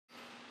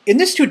In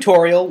this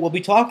tutorial, we'll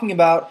be talking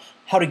about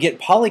how to get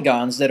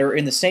polygons that are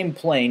in the same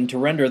plane to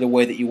render the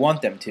way that you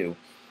want them to.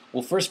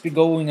 We'll first be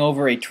going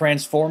over a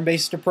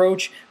transform-based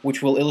approach,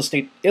 which will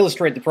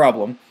illustrate the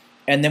problem,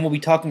 and then we'll be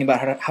talking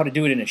about how to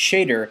do it in a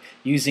shader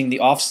using the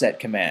offset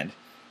command.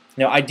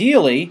 Now,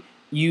 ideally,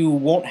 you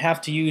won't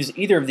have to use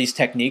either of these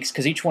techniques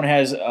because each one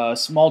has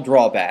small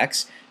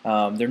drawbacks.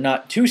 They're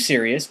not too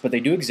serious, but they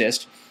do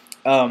exist.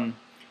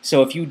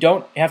 So if you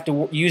don't have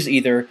to use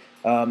either,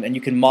 and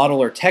you can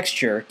model or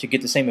texture to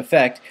get the same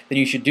effect, then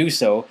you should do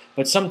so.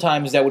 But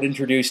sometimes that would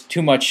introduce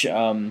too much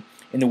in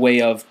the way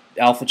of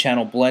alpha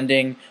channel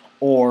blending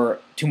or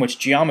too much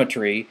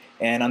geometry,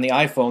 and on the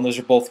iPhone those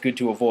are both good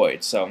to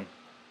avoid. So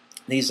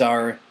these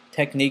are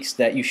techniques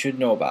that you should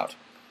know about.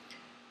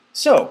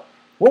 So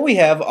what we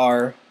have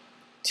are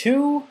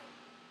two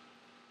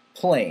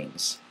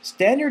planes,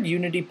 standard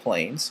Unity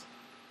planes.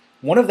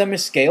 One of them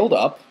is scaled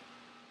up,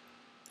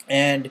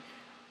 and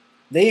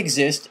they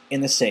exist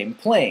in the same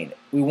plane.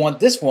 We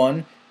want this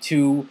one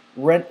to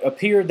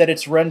appear that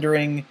it's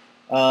rendering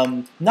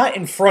not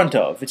in front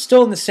of, it's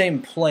still in the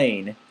same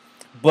plane,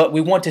 but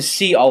we want to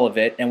see all of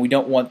it, and we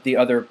don't want the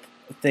other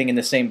thing in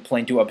the same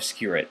plane to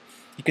obscure it.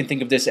 You can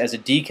think of this as a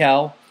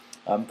decal.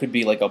 Could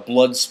be like a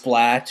blood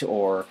splat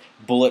or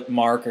bullet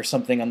mark or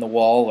something on the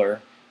wall,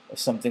 or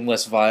something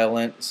less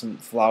violent, some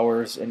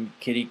flowers and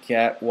kitty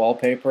cat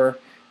wallpaper.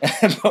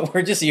 But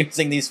we're just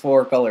using these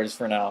four colors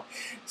for now.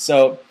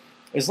 So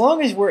as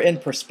long as we're in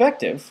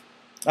perspective,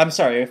 as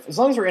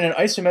long as we're in an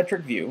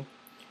isometric view,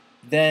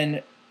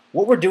 then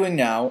what we're doing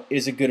now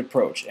is a good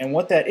approach. And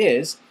what that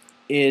is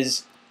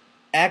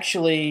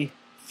actually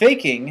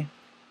faking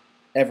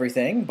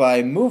everything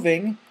by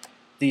moving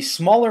the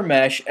smaller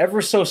mesh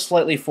ever so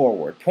slightly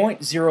forward,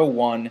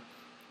 0.01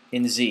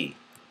 in Z.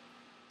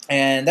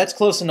 And that's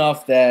close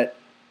enough that,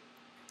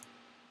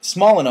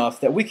 small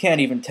enough that we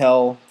can't even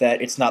tell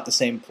that it's not the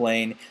same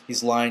plane.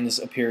 These lines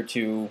appear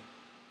to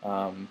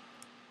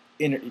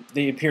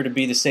they appear to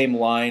be the same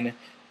line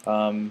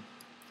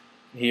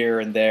here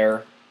and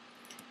there,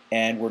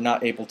 and we're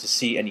not able to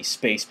see any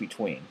space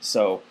between.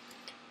 So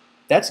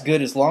that's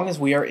good as long as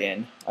we are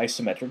in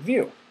isometric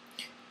view.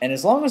 And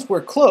as long as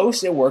we're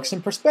close, it works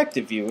in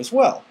perspective view as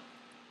well.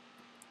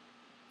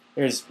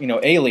 There's,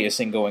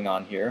 aliasing going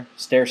on here,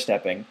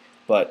 stair-stepping,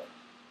 but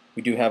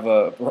we do have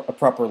a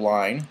proper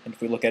line, and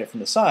if we look at it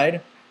from the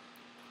side,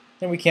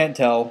 then we can't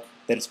tell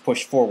that it's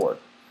pushed forward.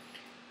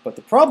 But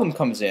the problem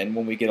comes in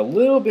when we get a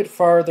little bit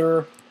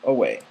farther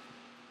away,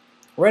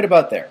 right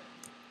about there.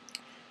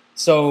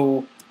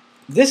 So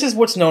this is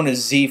what's known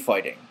as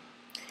Z-fighting.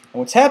 And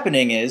what's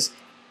happening is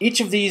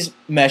each of these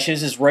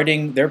meshes is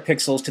writing their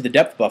pixels to the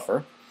depth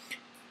buffer.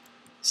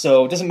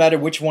 So it doesn't matter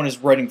which one is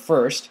writing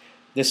first.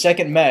 The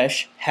second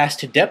mesh has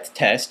to depth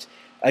test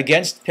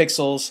against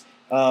pixels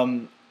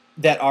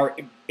that are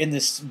in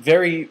this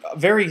very,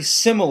 very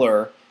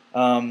similar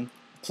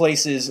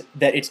places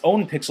that its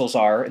own pixels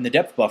are in the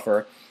depth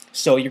buffer.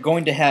 So you're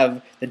going to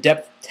have the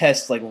depth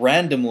test like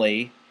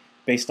randomly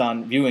based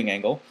on viewing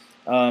angle,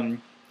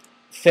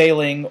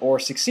 failing or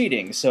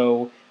succeeding.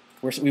 So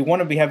we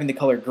want to be having the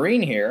color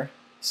green here.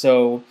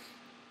 So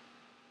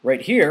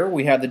right here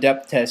we have the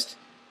depth test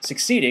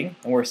succeeding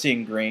and we're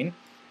seeing green,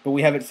 but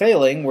we have it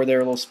failing where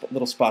there are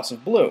little spots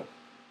of blue.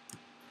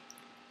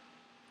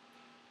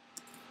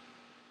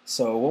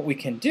 So what we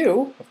can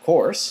do, of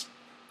course,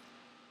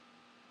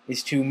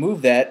 is to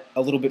move that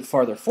a little bit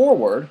farther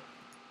forward,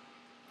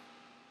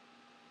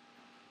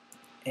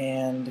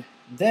 and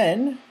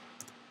then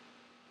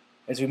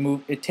as we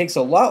move, it takes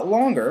a lot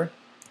longer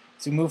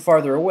to move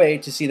farther away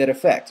to see that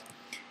effect.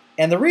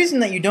 And the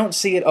reason that you don't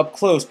see it up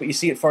close but you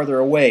see it farther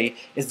away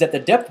is that the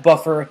depth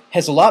buffer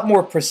has a lot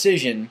more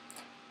precision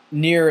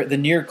near the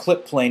near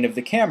clip plane of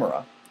the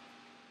camera.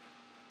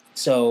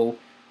 So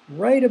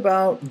right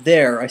about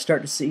there I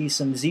start to see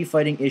some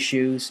Z-fighting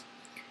issues,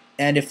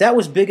 and if that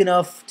was big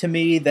enough to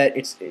me that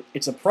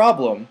it's a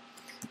problem,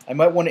 I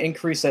might want to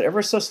increase that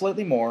ever so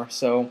slightly more.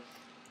 So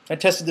I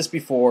tested this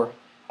before.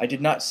 I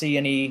did not see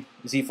any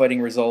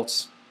Z-fighting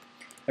results.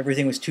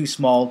 Everything was too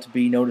small to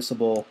be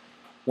noticeable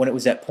when it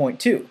was at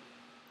 0.2.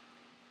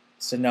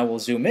 So now we'll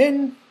zoom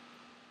in,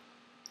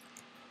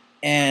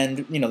 and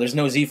there's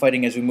no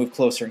Z-fighting as we move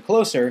closer and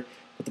closer,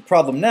 but the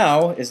problem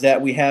now is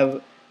that we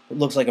have what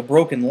looks like a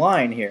broken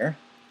line here.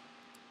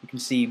 You can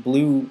see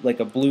blue, like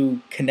a blue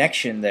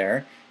connection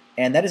there,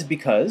 and that is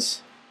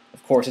because,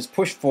 of course, it's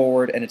pushed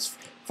forward and it's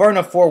far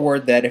enough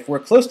forward that if we're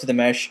close to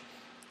the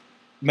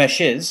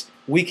meshes,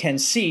 we can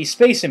see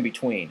space in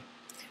between.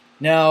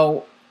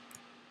 Now,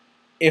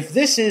 if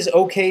this is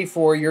okay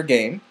for your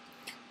game,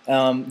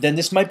 then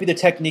this might be the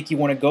technique you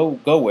want to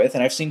go with,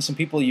 and I've seen some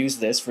people use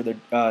this for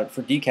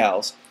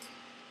decals.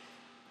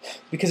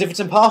 Because if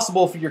it's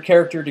impossible for your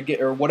character to get,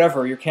 or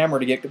whatever, your camera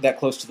to get that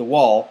close to the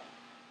wall,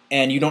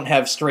 and you don't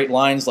have straight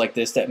lines like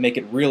this that make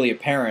it really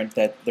apparent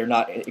that they're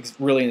not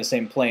really in the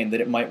same plane,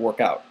 that it might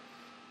work out.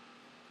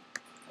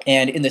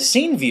 And in the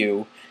scene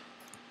view,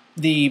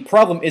 the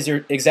problem is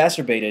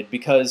exacerbated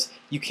because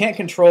you can't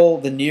control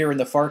the near and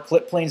the far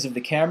clip planes of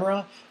the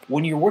camera.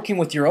 When you're working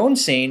with your own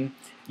scene,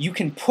 you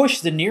can push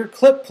the near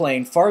clip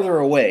plane farther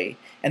away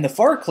and the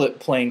far clip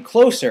plane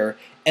closer,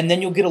 and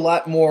then you'll get a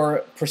lot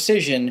more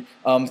precision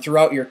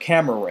throughout your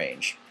camera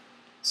range.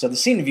 So the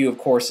scene view, of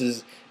course,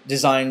 is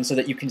designed so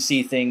that you can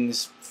see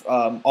things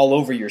all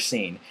over your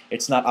scene.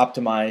 It's not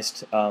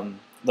optimized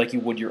like you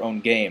would your own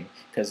game,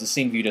 because the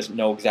scene view doesn't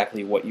know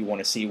exactly what you want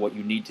to see, what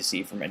you need to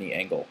see from any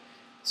angle.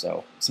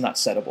 So it's not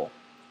settable.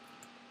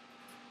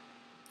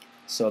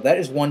 So that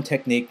is one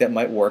technique that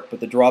might work, but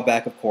the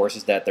drawback, of course,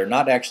 is that they're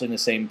not actually in the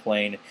same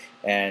plane,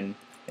 and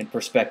in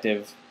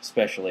perspective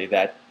especially,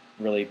 that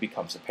really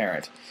becomes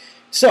apparent.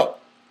 So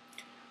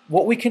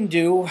what we can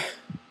do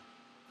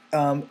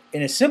in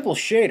a simple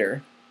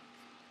shader,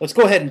 let's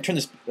go ahead and turn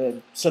this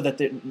so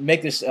that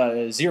make this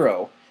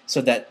 0,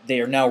 so that they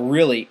are now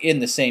really in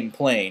the same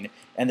plane,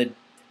 and that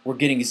we're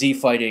getting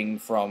z-fighting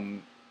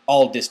from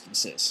all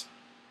distances,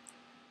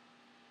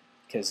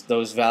 because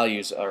those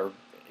values are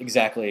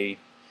exactly,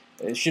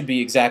 it should be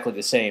exactly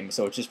the same,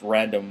 so it's just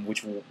random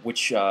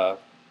which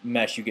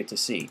mesh you get to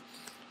see.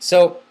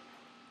 So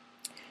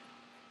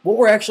what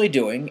we're actually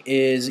doing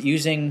is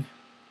using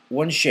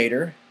one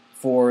shader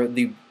for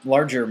the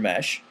larger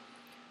mesh,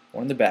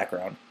 one in the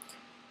background,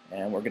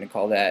 and we're going to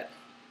call that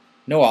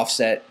no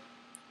offset.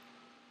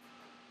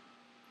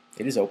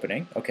 It is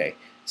opening. Okay,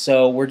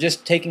 so we're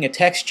just taking a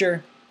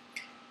texture,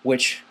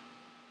 which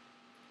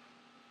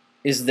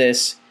is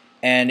this,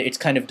 and it's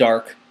kind of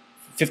dark,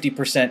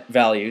 50%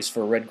 values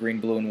for red, green,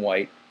 blue, and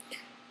white,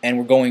 and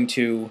we're going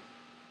to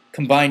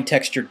combine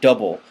texture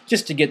double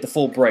just to get the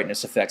full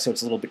brightness effect, so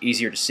it's a little bit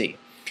easier to see.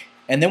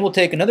 And then we'll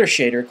take another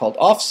shader called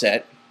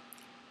offset,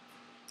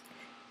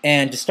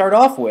 and to start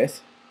off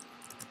with,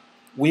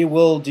 we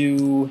will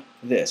do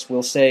this.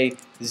 We'll say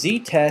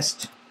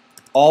z-test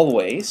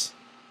always,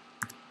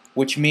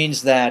 which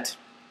means that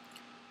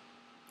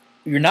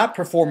you're not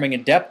performing a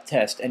depth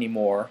test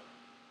anymore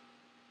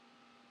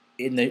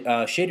in the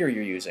shader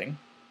you're using.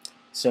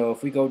 So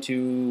if we go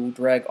to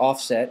drag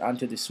offset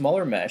onto the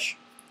smaller mesh,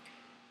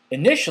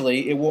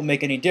 initially it won't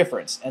make any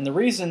difference. And the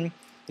reason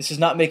this is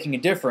not making a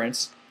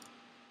difference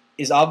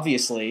is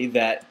obviously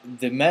that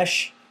the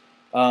mesh,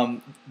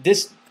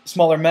 this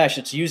smaller mesh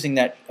that's using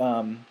that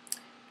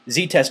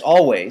z-test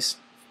always,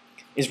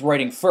 is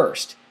writing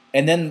first.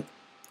 And then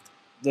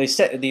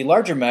the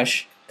larger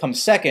mesh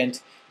comes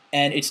second,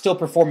 and it's still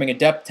performing a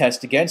depth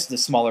test against the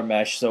smaller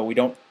mesh, so we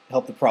don't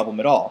help the problem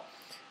at all.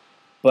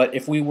 But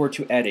if we were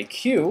to add a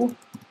Q,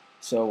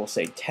 so we'll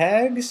say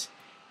tags,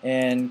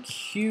 and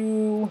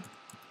Q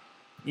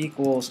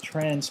equals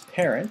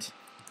transparent,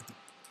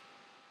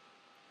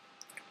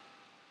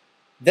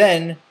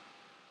 then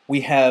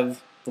we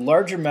have the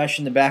larger mesh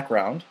in the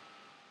background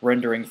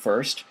rendering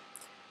first,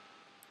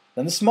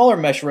 then the smaller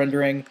mesh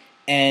rendering,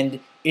 and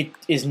it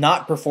is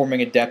not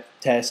performing a depth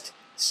test,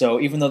 so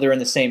even though they're in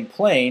the same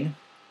plane,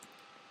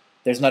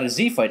 there's not a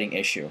z-fighting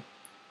issue,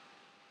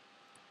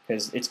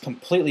 because it's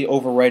completely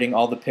overwriting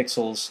all the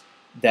pixels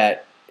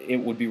that it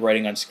would be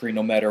writing on screen,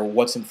 no matter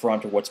what's in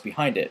front or what's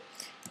behind it.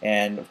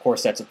 And of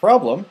course that's a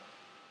problem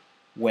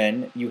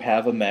when you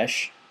have a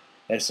mesh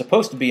that is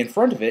supposed to be in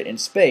front of it in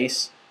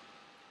space,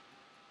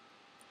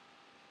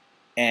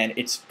 and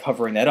it's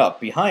covering that up.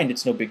 Behind,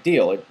 it's no big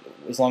deal.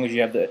 As long as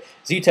you have the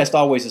z-test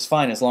always is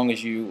fine, as long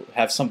as you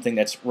have something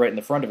that's right in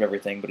the front of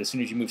everything, but as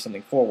soon as you move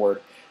something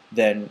forward,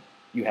 then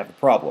you have a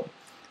problem.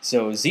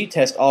 So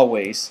z-test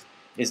always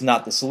is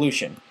not the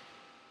solution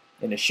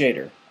in a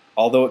shader.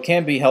 Although it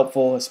can be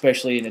helpful,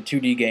 especially in a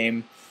 2D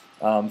game,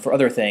 for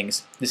other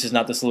things, this is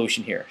not the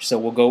solution here. So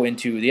we'll go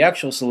into the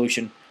actual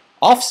solution,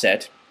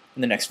 offset,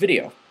 in the next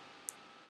video.